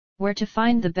Where to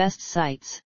find the best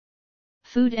sites.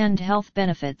 Food and health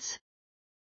benefits.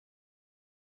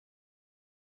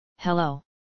 Hello.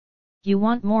 You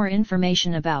want more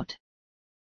information about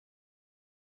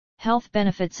health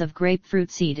benefits of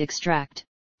grapefruit seed extract?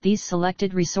 These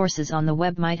selected resources on the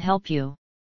web might help you.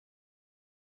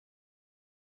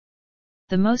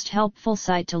 The most helpful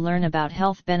site to learn about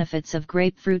health benefits of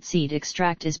grapefruit seed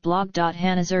extract is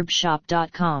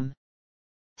blog.hannahsherbshop.com.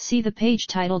 See the page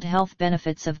titled Health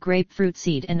Benefits of Grapefruit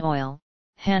Seed and Oil,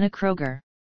 Hannah Kroger.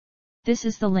 This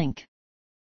is the link.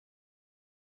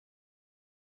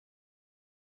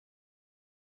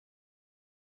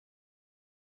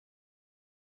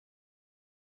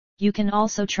 You can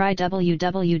also try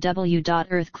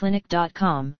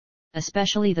www.earthclinic.com,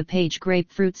 especially the page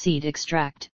Grapefruit Seed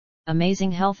Extract,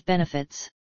 Amazing Health Benefits.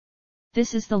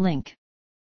 This is the link.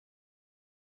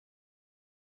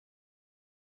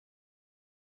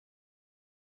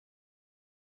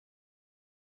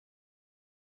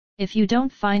 If you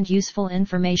don't find useful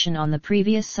information on the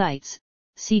previous sites,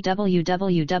 see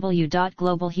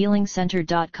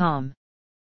www.globalhealingcenter.com.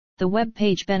 The web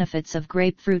page Benefits of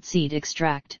Grapefruit Seed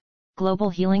Extract,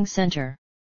 Global Healing Center.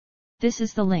 This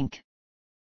is the link.